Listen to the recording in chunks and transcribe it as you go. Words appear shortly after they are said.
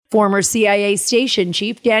Former CIA station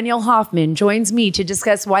chief Daniel Hoffman joins me to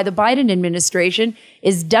discuss why the Biden administration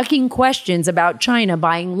is ducking questions about China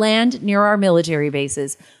buying land near our military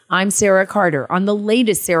bases. I'm Sarah Carter. On the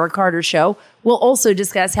latest Sarah Carter Show, we'll also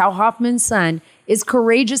discuss how Hoffman's son is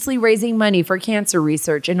courageously raising money for cancer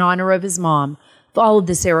research in honor of his mom. Follow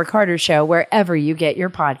the Sarah Carter Show wherever you get your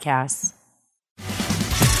podcasts.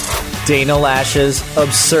 Dana Lash's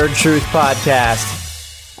Absurd Truth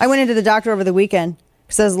Podcast. I went into the doctor over the weekend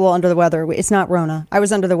because I was a little under the weather. It's not Rona. I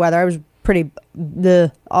was under the weather. I was pretty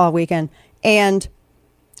all weekend. And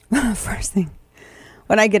first thing,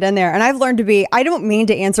 when I get in there, and I've learned to be, I don't mean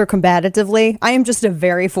to answer combatively. I am just a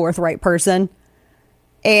very forthright person.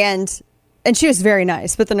 And she was very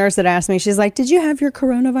nice. But the nurse that asked me, she's like, did you have your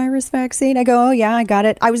coronavirus vaccine? I go, oh, yeah, I got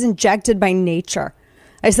it. I was injected by nature.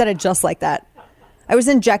 I said it just like that. I was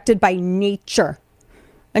injected by nature.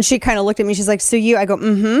 And she kind of looked at me. She's like, so you, I go,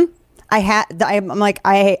 mm-hmm. I'm like,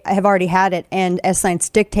 I have already had it. And as science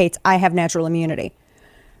dictates, I have natural immunity.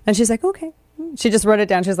 And she's like, okay. She just wrote it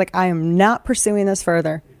down. She's like, I am not pursuing this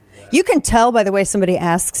further. You can tell by the way somebody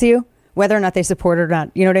asks you whether or not they support it or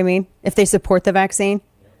not. You know what I mean? If they support the vaccine.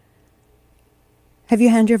 Have you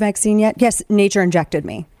had your vaccine yet? Yes, nature injected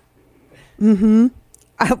me. Mm-hmm.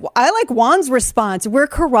 I like Juan's response. We're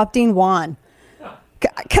corrupting Juan.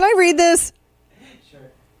 Can I read this? Sure.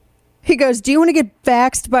 He goes, do you want to get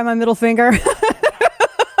vaxxed by my middle finger?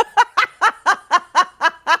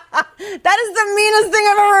 That is the meanest thing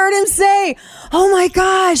I've ever heard him say. Oh my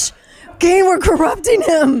gosh. Kane, we're corrupting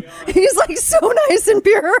him. He's like so nice and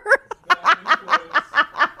pure.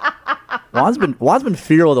 Juan's been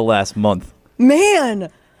feral the last month.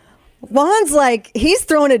 Man, Juan's like, he's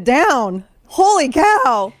throwing it down. Holy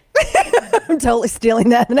cow. I'm totally stealing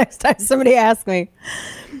that the next time somebody asks me.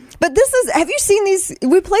 But this is, have you seen these?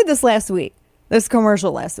 We played this last week, this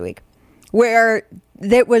commercial last week, where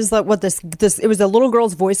it was like it was a little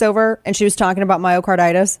girl's voiceover and she was talking about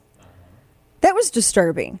myocarditis. That was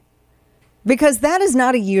disturbing because that is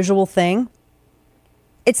not a usual thing.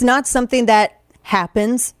 It's not something that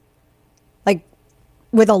happens like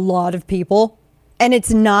with a lot of people, and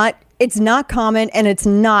it's not common, and it's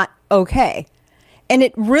not okay. And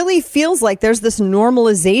it really feels like there's this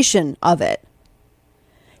normalization of it.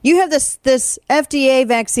 You have this FDA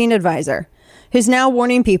vaccine advisor who's now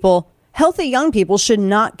warning people, healthy young people should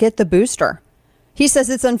not get the booster. He says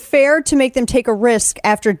it's unfair to make them take a risk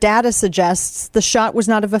after data suggests the shot was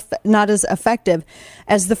not as effective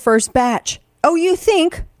as the first batch. Oh, you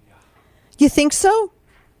think? You think so?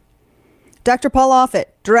 Dr. Paul Offit,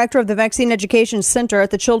 director of the Vaccine Education Center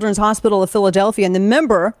at the Children's Hospital of Philadelphia and a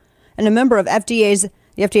member of the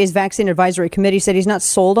FDA's Vaccine Advisory Committee, said he's not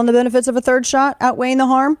sold on the benefits of a third shot outweighing the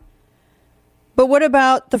harm. But what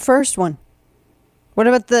about the first one? What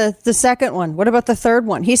about the second one? What about the third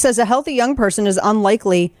one? He says a healthy young person is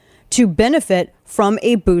unlikely to benefit from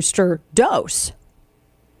a booster dose.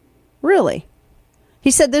 Really? He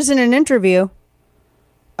said this in an interview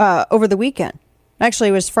over the weekend. Actually,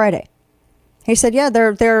 it was Friday. He said, yeah,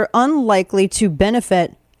 they're unlikely to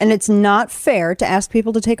benefit, and it's not fair to ask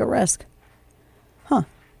people to take a risk. Huh,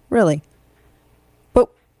 really? But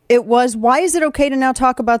why is it okay to now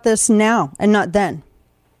talk about this now and not then?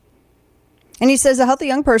 And he says a healthy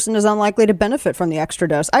young person is unlikely to benefit from the extra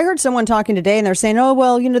dose. I heard someone talking today and they're saying, oh,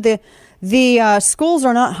 well, you know, the schools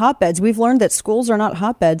are not hotbeds. We've learned that schools are not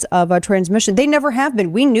hotbeds of transmission. They never have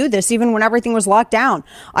been. We knew this even when everything was locked down.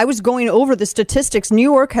 I was going over the statistics. New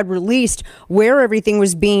York had released where everything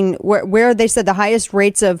was being, where they said the highest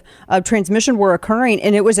rates of transmission were occurring.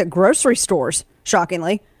 And it was at grocery stores,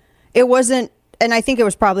 shockingly. It wasn't, and I think it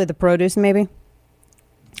was probably the produce, maybe.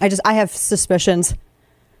 I have suspicions.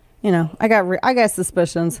 You know, I got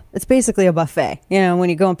suspicions. It's basically a buffet. You know,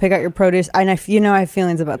 when you go and pick out your produce, and I have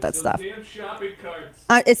feelings about that stuff. Damn shopping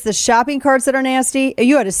carts. It's the shopping carts that are nasty.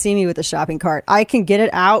 You ought to see me with the shopping cart. I can get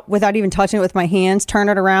it out without even touching it with my hands, turn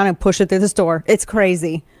it around, and push it through the store. It's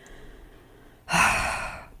crazy.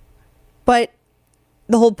 But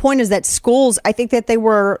the whole point is that schools, I think that they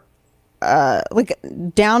were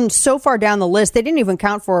down so far down the list, they didn't even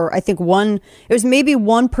count for, I think it was maybe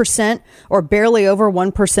 1% or barely over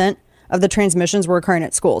 1% of the transmissions were occurring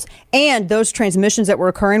at schools. And those transmissions that were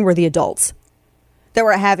occurring were the adults that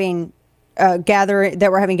were having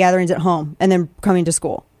gatherings at home and then coming to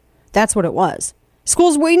school. That's what it was.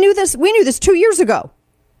 Schools, we knew this 2 years ago.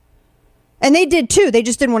 And they did too. They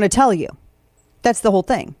just didn't want to tell you. That's the whole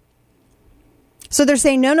thing. So they're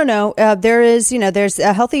saying, no. There's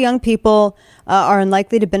healthy young people are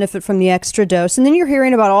unlikely to benefit from the extra dose. And then you're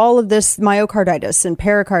hearing about all of this myocarditis and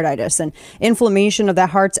pericarditis and inflammation of the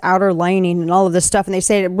heart's outer lining and all of this stuff. And they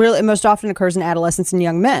say it most often occurs in adolescents and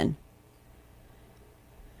young men.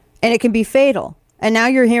 And it can be fatal. And now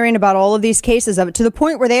you're hearing about all of these cases of it to the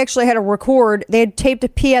point where they actually had they had taped a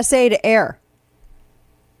PSA to air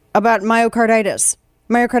about myocarditis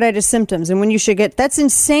symptoms and when you should get, that's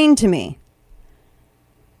insane to me.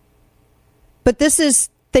 But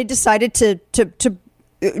they decided to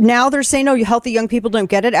now they're saying, oh, healthy young people don't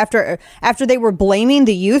get it after they were blaming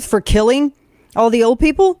the youth for killing all the old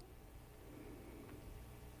people.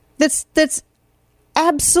 That's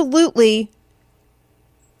absolutely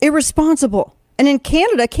irresponsible. And in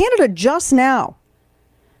Canada just now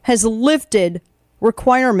has lifted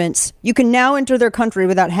requirements. You can now enter their country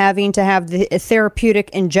without having to have the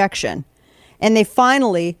therapeutic injection. And they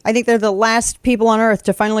finally, I think they're the last people on earth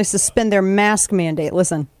to finally suspend their mask mandate.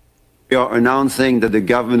 Listen. We are announcing that the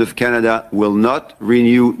government of Canada will not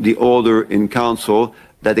renew the order in council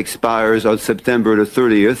that expires on September the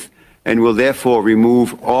 30th and will therefore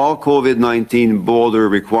remove all COVID-19 border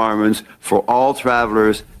requirements for all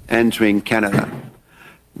travelers entering Canada.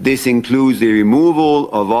 This includes the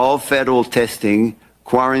removal of all federal testing,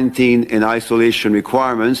 quarantine and isolation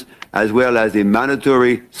requirements, as well as the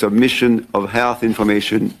mandatory submission of health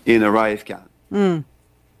information in ArriveCan.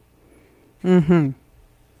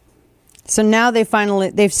 So now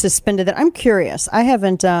they've suspended it. I'm curious. I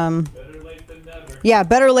haven't. Better late than never. Yeah,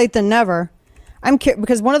 better late than never.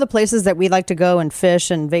 Because one of the places that we like to go and fish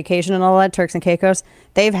and vacation and all that, Turks and Caicos,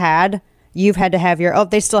 you've had to have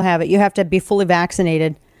they still have it. You have to be fully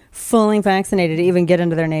vaccinated to even get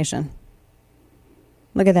into their nation.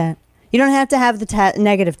 Look at that. You don't have to have the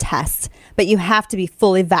negative tests, but you have to be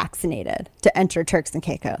fully vaccinated to enter Turks and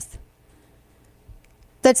Caicos.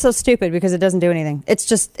 That's so stupid because it doesn't do anything.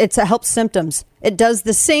 It helps symptoms. It does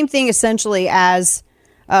the same thing essentially as,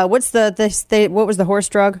 what was the horse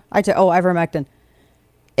drug? Ivermectin.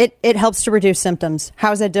 It helps to reduce symptoms.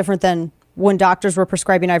 How is that different than when doctors were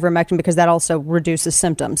prescribing ivermectin, because that also reduces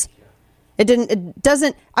symptoms? It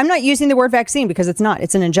doesn't, I'm not using the word vaccine because it's not.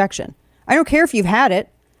 It's an injection. I don't care if you've had it.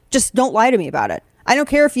 Just don't lie to me about it. I don't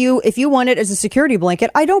care if you want it as a security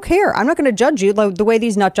blanket. I don't care. I'm not going to judge you the way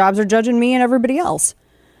these nut jobs are judging me and everybody else.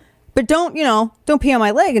 But don't pee on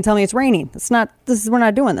my leg and tell me it's raining. We're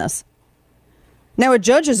not doing this. Now, a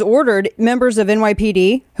judge has ordered members of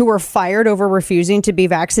NYPD who were fired over refusing to be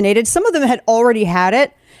vaccinated. Some of them had already had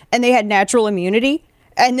it and they had natural immunity.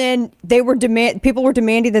 And then people were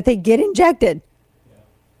demanding that they get injected.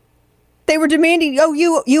 They were demanding, oh,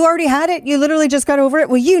 you already had it? You literally just got over it?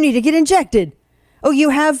 Well, you need to get injected. Oh, you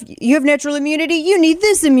have natural immunity? You need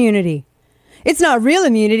this immunity. It's not real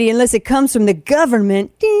immunity unless it comes from the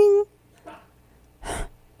government. Ding.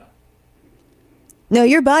 No,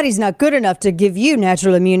 your body's not good enough to give you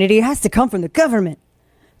natural immunity. It has to come from the government.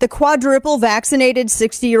 The quadruple vaccinated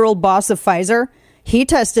 60-year-old boss of Pfizer, he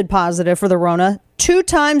tested positive for the Rona 2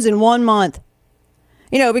 times in 1 month.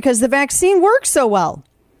 Because the vaccine works so well.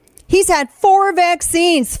 He's had 4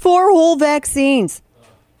 whole vaccines.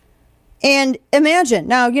 And imagine,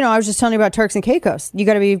 now, I was just telling you about Turks and Caicos. You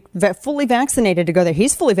got to be fully vaccinated to go there.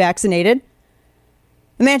 He's fully vaccinated.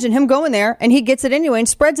 Imagine him going there and he gets it anyway and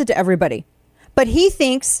spreads it to everybody. But he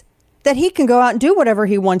thinks that he can go out and do whatever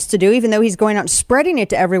he wants to do, even though he's going out and spreading it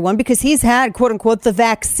to everyone because he's had, quote unquote, the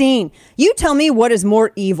vaccine. You tell me what is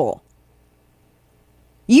more evil.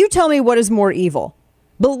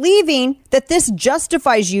 Believing that this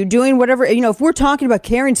justifies you doing whatever, if we're talking about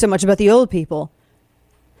caring so much about the old people,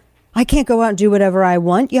 I can't go out and do whatever I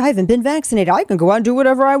want. Yeah, I haven't been vaccinated. I can go out and do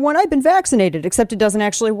whatever I want. I've been vaccinated, except it doesn't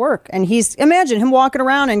actually work. And imagine him walking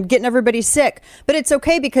around and getting everybody sick. But it's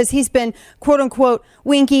okay because he's been, quote unquote,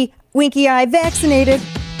 winky eye vaccinated,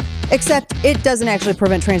 except it doesn't actually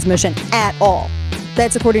prevent transmission at all.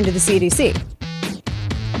 That's according to the CDC.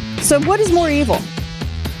 So what is more evil?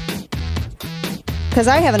 Because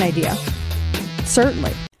I have an idea.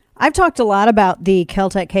 Certainly. I've talked a lot about the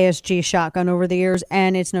Kel-Tec KSG shotgun over the years,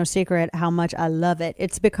 and it's no secret how much I love it.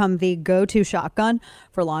 It's become the go-to shotgun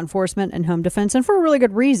for law enforcement and home defense, and for a really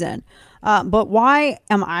good reason. But why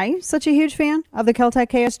am I such a huge fan of the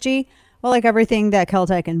Kel-Tec KSG? Well, like everything that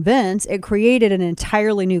Kel-Tec invents, it created an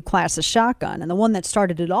entirely new class of shotgun, and the one that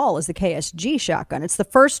started it all is the KSG shotgun. It's the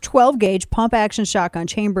first 12-gauge pump-action shotgun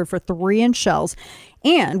chambered for 3-inch shells,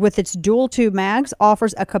 and with its dual tube mags,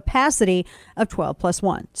 offers a capacity of 12 plus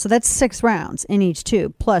 1. So that's 6 rounds in each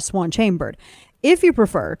tube, plus 1 chambered. If you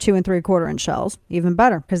prefer 2 3/4 inch shells, even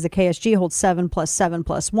better, because the KSG holds 7 plus 7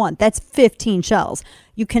 plus 1. That's 15 shells.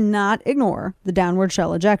 You cannot ignore the downward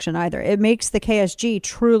shell ejection either. It makes the KSG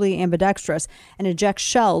truly ambidextrous and ejects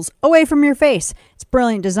shells away from your face. It's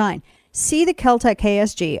brilliant design. See the Keltec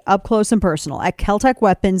KSG up close and personal at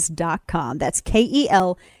KeltecWeapons.com. That's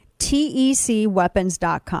KELTEC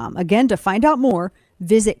weapons.com. Again, to find out more,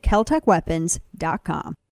 visit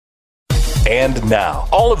KeltecWeapons.com. And now,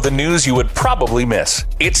 all of the news you would probably miss.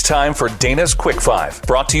 It's time for Dana's Quick Five,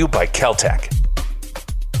 brought to you by Keltec.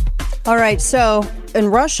 All right, so in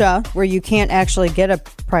Russia, where you can't actually get a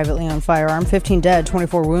privately owned firearm, 15 dead,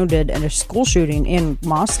 24 wounded in a school shooting in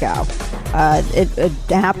Moscow. It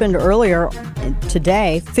happened earlier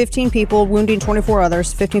today. 15 people wounding 24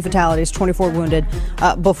 others, 15 fatalities, 24 wounded,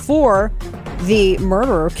 before the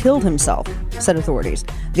murderer killed himself, said authorities.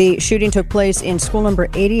 The shooting took place in school number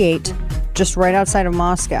 88, just right outside of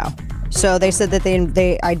Moscow. So they said that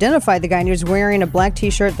they identified the guy, and he was wearing a black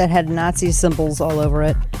T-shirt that had Nazi symbols all over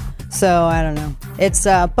it. So I don't know. It's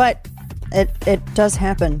but it does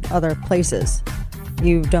happen other places.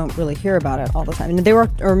 You don't really hear about it all the time. And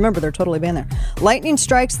remember, they're totally banned there. Lightning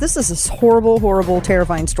strikes. This is a horrible, horrible,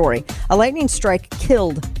 terrifying story. A lightning strike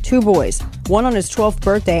killed 2 boys, one on his 12th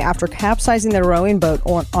birthday after capsizing their rowing boat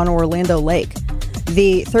on Orlando Lake.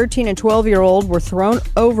 The 13 and 12-year-old were thrown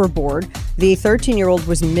overboard. The 13-year-old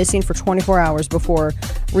was missing for 24 hours before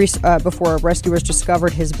rescuers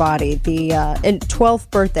discovered his body. The 12th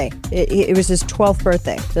birthday. It was his 12th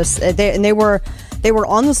birthday. They were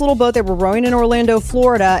on this little boat. They were rowing in Orlando,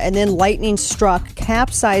 Florida, and then lightning struck,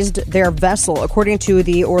 capsized their vessel, according to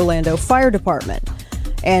the Orlando Fire Department.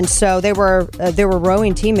 And so they were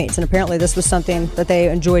rowing teammates, and apparently this was something that they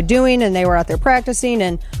enjoyed doing, and they were out there practicing.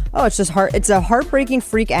 And it's a heartbreaking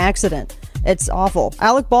freak accident. It's awful.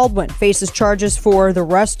 Alec Baldwin faces charges for the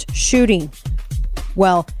Rust shooting.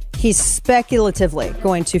 Well, he's speculatively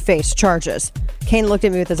going to face charges. Kane looked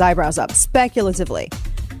at me with his eyebrows up. Speculatively.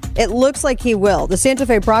 It looks like he will. The Santa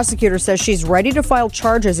Fe prosecutor says she's ready to file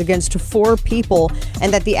charges against 4 people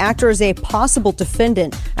and that the actor is a possible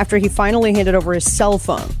defendant after he finally handed over his cell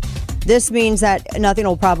phone. This means that nothing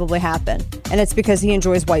will probably happen, and it's because he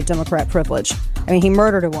enjoys white Democrat privilege. I mean, he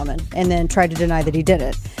murdered a woman and then tried to deny that he did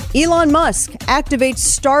it. Elon Musk activates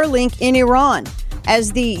Starlink in Iran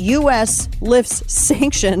as the U.S. lifts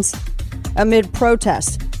sanctions amid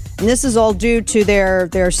protests. And this is all due to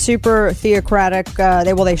their super theocratic,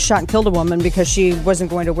 they shot and killed a woman because she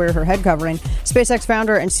wasn't going to wear her head covering. SpaceX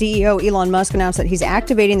founder and CEO Elon Musk announced that he's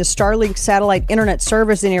activating the Starlink satellite internet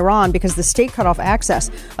service in Iran because the state cut off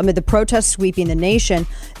access amid the protests sweeping the nation.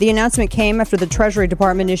 The announcement came after the Treasury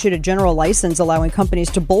Department issued a general license allowing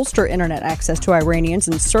companies to bolster internet access to Iranians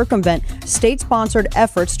and circumvent state-sponsored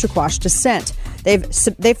efforts to quash dissent.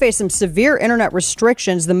 They face some severe internet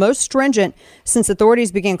restrictions, the most stringent since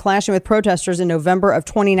authorities began clashing with protesters in November of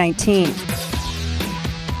 2019.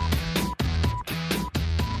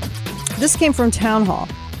 This came from Town Hall.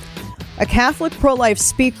 A Catholic pro-life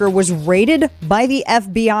speaker was raided by the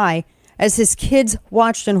FBI as his kids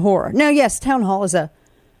watched in horror. Now, yes, Town Hall is a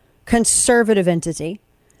conservative entity,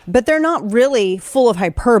 but they're not really full of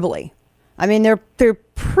hyperbole. I mean, they're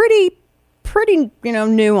pretty,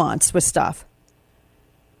 nuanced with stuff.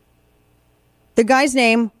 The guy's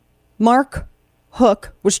name, Mark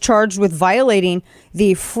Hook, was charged with violating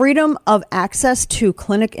the Freedom of Access to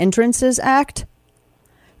Clinic Entrances Act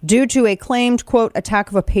due to a claimed, quote, attack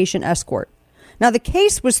of a patient escort. Now, the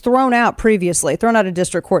case was thrown out of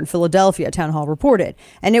district court in Philadelphia, Town Hall reported,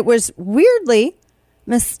 and it was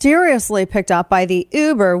mysteriously picked up by the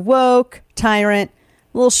uber woke tyrant,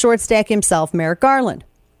 little short stack himself, Merrick Garland.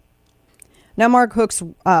 Now, Mark Hook's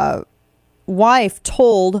wife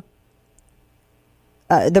told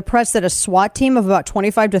the press that a SWAT team of about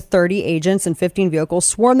 25 to 30 agents and 15 vehicles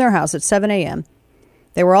swarmed their house at 7 a.m.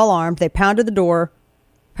 They were all armed. They pounded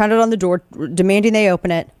on the door, demanding they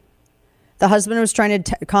open it. The husband was trying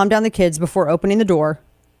to calm down the kids before opening the door.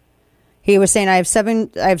 He was saying, I have seven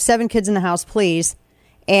kids in the house, please.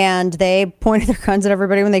 And they pointed their guns at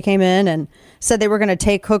everybody when they came in and said they were going to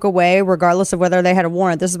take Hook away regardless of whether they had a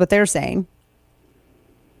warrant. This is what they're saying.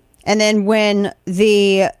 And then when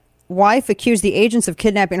the wife accused the agents of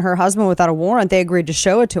kidnapping her husband without a warrant, they agreed to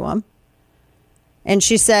show it to him. And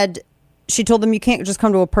she told them, you can't just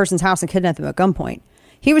come to a person's house and kidnap them at gunpoint.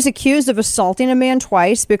 He was accused of assaulting a man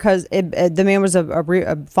twice because the man was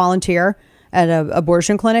a volunteer at an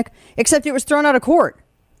abortion clinic, except it was thrown out of court.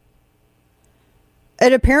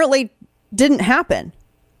 It apparently didn't happen.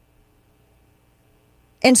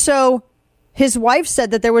 And so his wife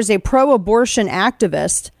said that there was a pro-abortion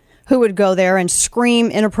activist who would go there and scream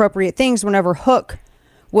inappropriate things whenever Hook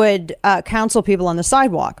would counsel people on the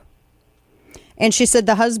sidewalk. And she said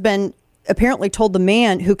the husband apparently told the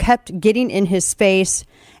man who kept getting in his space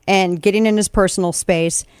and getting in his personal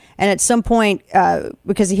space. And at some point,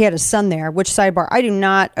 because he had a son there, which sidebar, I do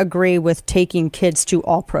not agree with taking kids to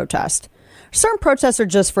all protests. Certain protests are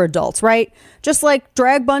just for adults, right? Just like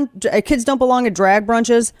kids don't belong at drag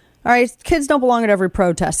brunches. All right, kids don't belong at every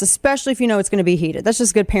protest, especially if you know it's going to be heated. That's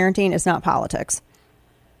just good parenting. It's not politics.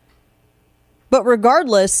 But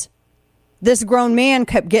regardless, this grown man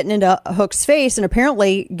kept getting into Hook's face and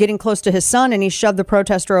apparently getting close to his son, and he shoved the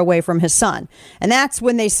protester away from his son. And that's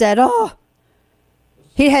when they said, oh,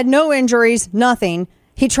 he had no injuries, nothing.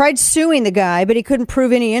 He tried suing the guy, but he couldn't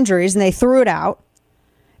prove any injuries, and they threw it out.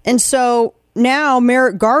 And so now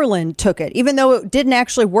Merrick Garland took it. Even though it didn't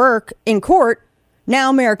actually work in court,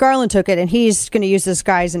 now Merrick Garland took it, and he's going to use this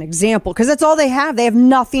guy as an example because that's all they have. They have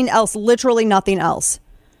nothing else, literally nothing else.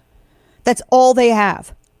 That's all they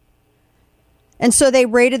have. And so they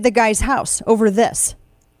raided the guy's house over this.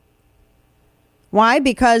 Why?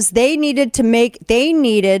 Because they needed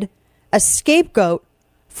a scapegoat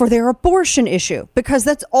for their abortion issue, because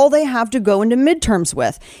that's all they have to go into midterms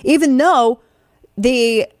with. Even though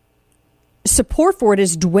the support for it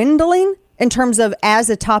is dwindling in terms of as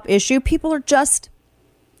a top issue, people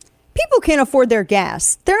can't afford their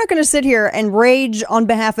gas. They're not going to sit here and rage on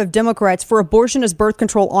behalf of Democrats for abortion as birth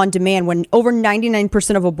control on demand when over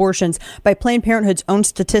 99% of abortions by Planned Parenthood's own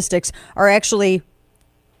statistics are actually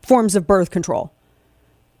forms of birth control.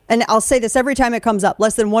 And I'll say this every time it comes up,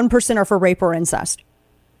 less than 1% are for rape or incest.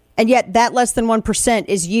 And yet that less than 1%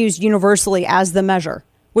 is used universally as the measure,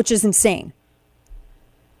 which is insane.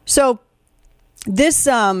 So this,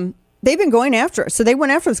 they've been going after it. So they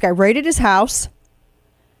went after this guy, raided his house.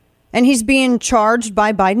 And he's being charged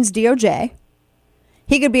by Biden's DOJ.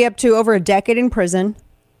 He could be up to over a decade in prison.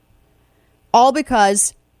 All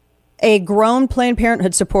because a grown Planned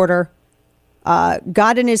Parenthood supporter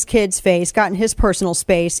got in his kid's face, got in his personal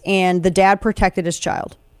space, and the dad protected his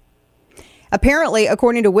child. Apparently,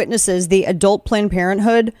 according to witnesses, the adult Planned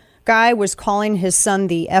Parenthood guy was calling his son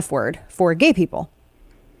the F word for gay people.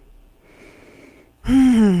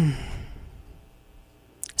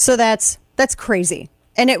 So that's crazy.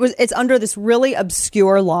 And it's under this really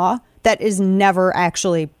obscure law that is never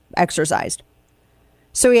actually exercised.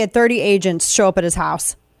 So he had 30 agents show up at his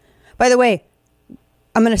house. By the way,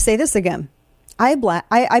 I'm going to say this again. I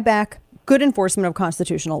back good enforcement of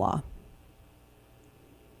constitutional law.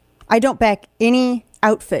 I don't back any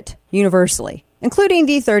outfit universally, including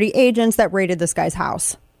the 30 agents that raided this guy's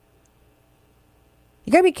house.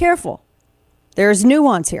 You got to be careful. There's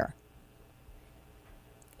nuance here.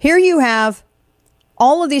 Here you have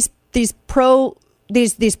all of these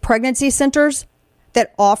pregnancy centers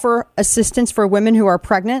that offer assistance for women who are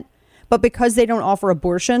pregnant, but because they don't offer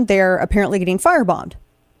abortion, they're apparently getting firebombed.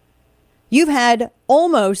 You've had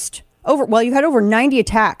over 90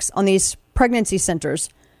 attacks on these pregnancy centers.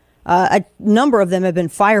 A number of them have been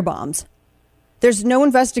firebombs. There's no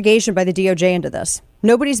investigation by the DOJ into this.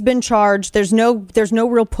 Nobody's been charged. There's no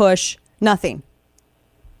real push. Nothing.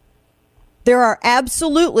 There are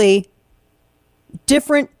absolutely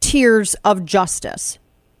different tiers of justice.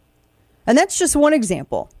 And that's just one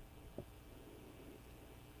example.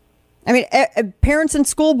 I mean, parents and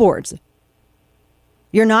school boards.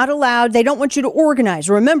 You're not allowed. They don't want you to organize.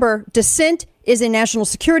 Remember, dissent is a national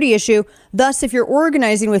security issue. Thus, if you're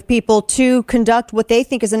organizing with people to conduct what they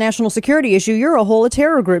think is a national security issue, you're a whole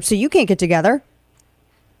terror group, so you can't get together.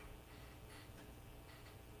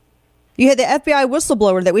 You had the FBI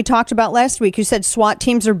whistleblower that we talked about last week who said SWAT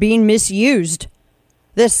teams are being misused.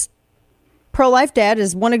 This pro-life dad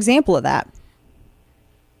is one example of that.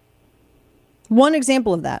 One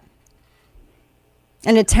example of that.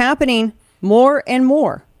 And it's happening more and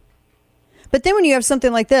more. But then when you have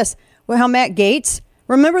something like this, well, how Matt Gaetz,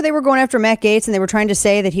 remember they were going after Matt Gaetz and they were trying to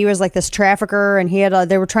say that he was like this trafficker and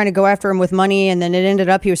they were trying to go after him with money, and then it ended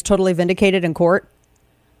up he was totally vindicated in court.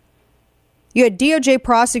 You had DOJ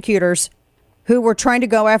prosecutors who were trying to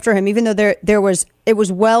go after him, even though it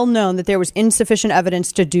was well known that there was insufficient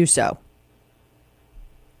evidence to do so.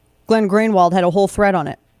 Glenn Greenwald had a whole thread on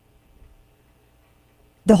it.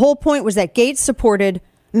 The whole point was that Gaetz supported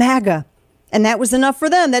MAGA, and that was enough for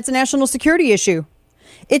them. That's a national security issue.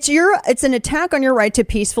 It's an attack on your right to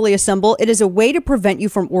peacefully assemble. It is a way to prevent you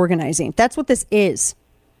from organizing. That's what this is.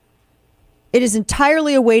 It is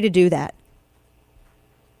entirely a way to do that.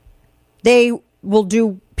 The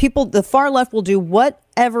far left will do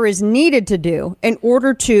whatever is needed to do in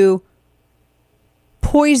order to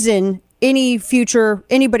poison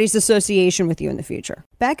anybody's association with you in the future.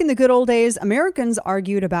 Back in the good old days, Americans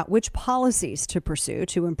argued about which policies to pursue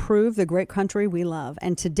to improve the great country we love.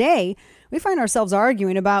 And today, we find ourselves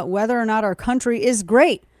arguing about whether or not our country is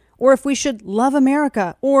great, or if we should love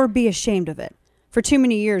America or be ashamed of it. For too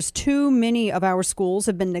many years, too many of our schools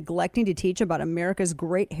have been neglecting to teach about America's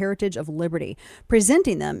great heritage of liberty,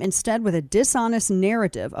 presenting them instead with a dishonest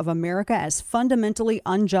narrative of America as fundamentally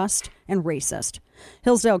unjust and racist.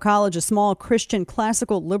 Hillsdale College, a small Christian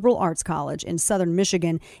classical liberal arts college in southern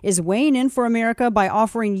Michigan, is weighing in for America by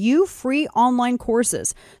offering you free online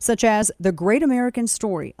courses such as The Great American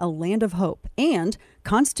Story, A Land of Hope, and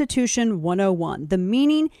Constitution 101, the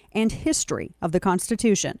meaning and history of the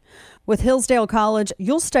Constitution. With Hillsdale College,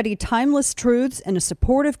 you'll study timeless truths in a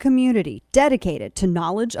supportive community dedicated to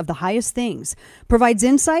knowledge of the highest things, provides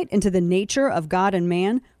insight into the nature of God and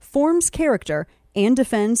man, forms character, and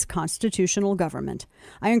defends constitutional government.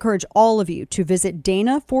 I encourage all of you to visit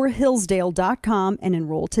danaforhillsdale.com and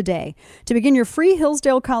enroll today. To begin your free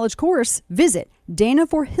Hillsdale College course, visit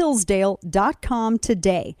danaforhillsdale.com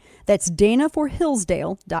today. That's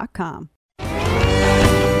danaforhillsdale.com.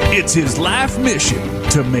 It's his life mission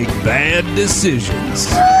to make bad decisions.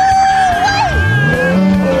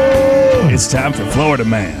 It's time for Florida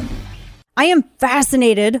Man. I am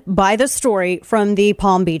fascinated by the story from the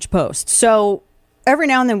Palm Beach Post. So every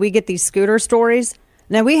now and then we get these scooter stories.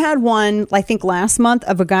 Now, we had one, I think, last month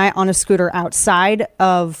of a guy on a scooter outside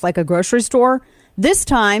of like a grocery store. This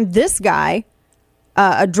time, this guy,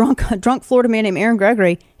 a drunk Florida man named Aaron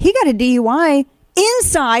Gregory, he got a DUI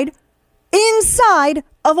inside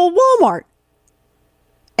of a Walmart.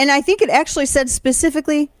 And I think it actually said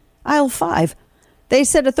specifically aisle 5. They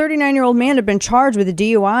said a 39-year-old man had been charged with a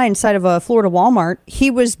DUI inside of a Florida Walmart. He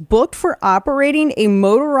was booked for operating a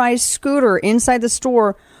motorized scooter inside the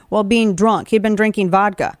store while being drunk. He'd been drinking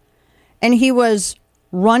vodka. And he was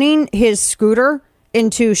running his scooter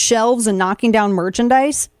into shelves and knocking down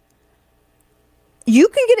merchandise. You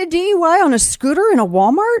can get a DUI on a scooter in a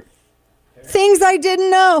Walmart? Things I didn't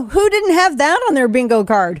know. Who didn't have that on their bingo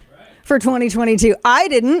card for 2022? I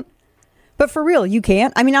didn't. But for real, you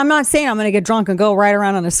can't. I mean, I'm not saying I'm going to get drunk and go ride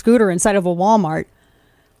around on a scooter inside of a Walmart.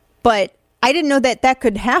 But I didn't know that that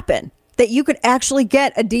could happen, that you could actually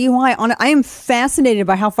get a DUI on it. I am fascinated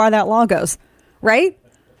by how far that law goes, right?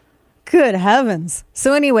 Good heavens.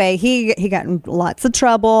 So anyway, he got in lots of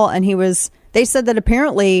trouble, and they said that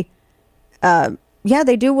apparently, they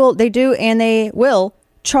will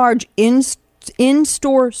charge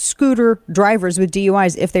in-store scooter drivers with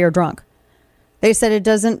DUIs if they are drunk. They said it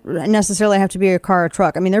doesn't necessarily have to be a car or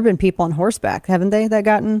truck. I mean, there have been people on horseback, haven't they, that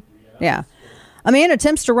gotten? Yeah. A man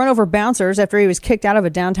attempts to run over bouncers after he was kicked out of a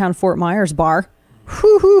downtown Fort Myers bar.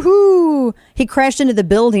 He crashed into the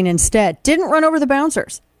building instead. Didn't run over the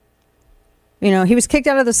bouncers. You know, he was kicked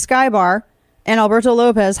out of the Sky Bar, and Alberto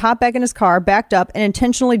Lopez hopped back in his car, backed up, and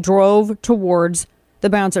intentionally drove towards the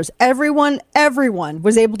bouncers. Everyone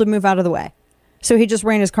was able to move out of the way. So he just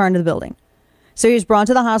ran his car into the building. So he was brought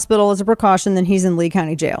to the hospital as a precaution, then he's in Lee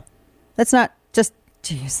County Jail. That's not just,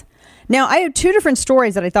 jeez. Now, I have two different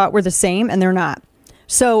stories that I thought were the same, and they're not.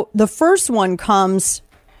 So the first one comes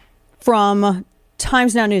from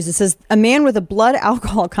Times Now News. It says, a man with a blood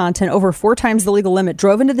alcohol content over 4 times the legal limit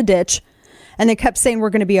drove into the ditch, and they kept saying, we're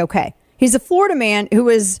going to be okay. He's a Florida man who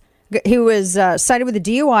was cited with a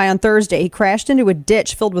DUI on Thursday. He crashed into a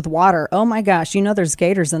ditch filled with water. Oh, my gosh. You know there's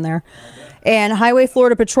gators in there. And Highway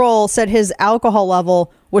Florida Patrol said his alcohol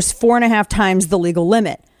level was 4.5 times the legal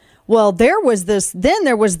limit. Well, there was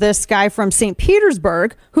this guy from St.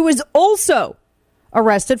 Petersburg who was also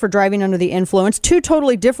arrested for driving under the influence. 2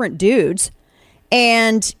 totally different dudes.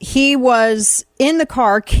 And he was in the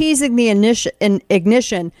car, keys in the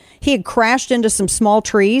ignition. He had crashed into some small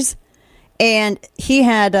trees. And he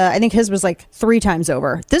had, I think his was like 3 times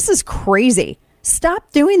over. This is crazy.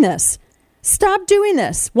 Stop doing this. Stop doing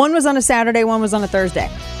this. One was on a Saturday, one was on a Thursday.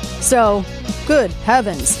 So, good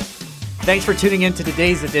heavens. Thanks for tuning in to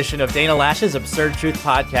today's edition of Dana Lash's Absurd Truth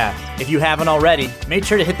Podcast. If you haven't already, make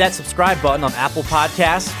sure to hit that subscribe button on Apple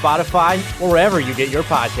Podcasts, Spotify, or wherever you get your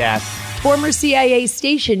podcasts. Former CIA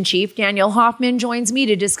station chief Daniel Hoffman joins me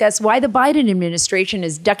to discuss why the Biden administration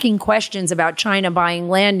is ducking questions about China buying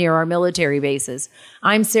land near our military bases.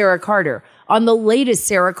 I'm Sarah Carter. On the latest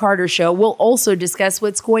Sarah Carter Show, we'll also discuss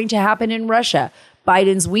what's going to happen in Russia,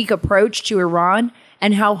 Biden's weak approach to Iran,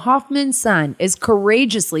 and how Hoffman's son is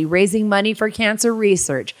courageously raising money for cancer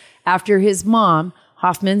research after his mom,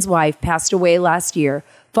 Hoffman's wife, passed away last year.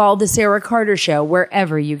 Follow the Sarah Carter Show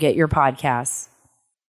wherever you get your podcasts.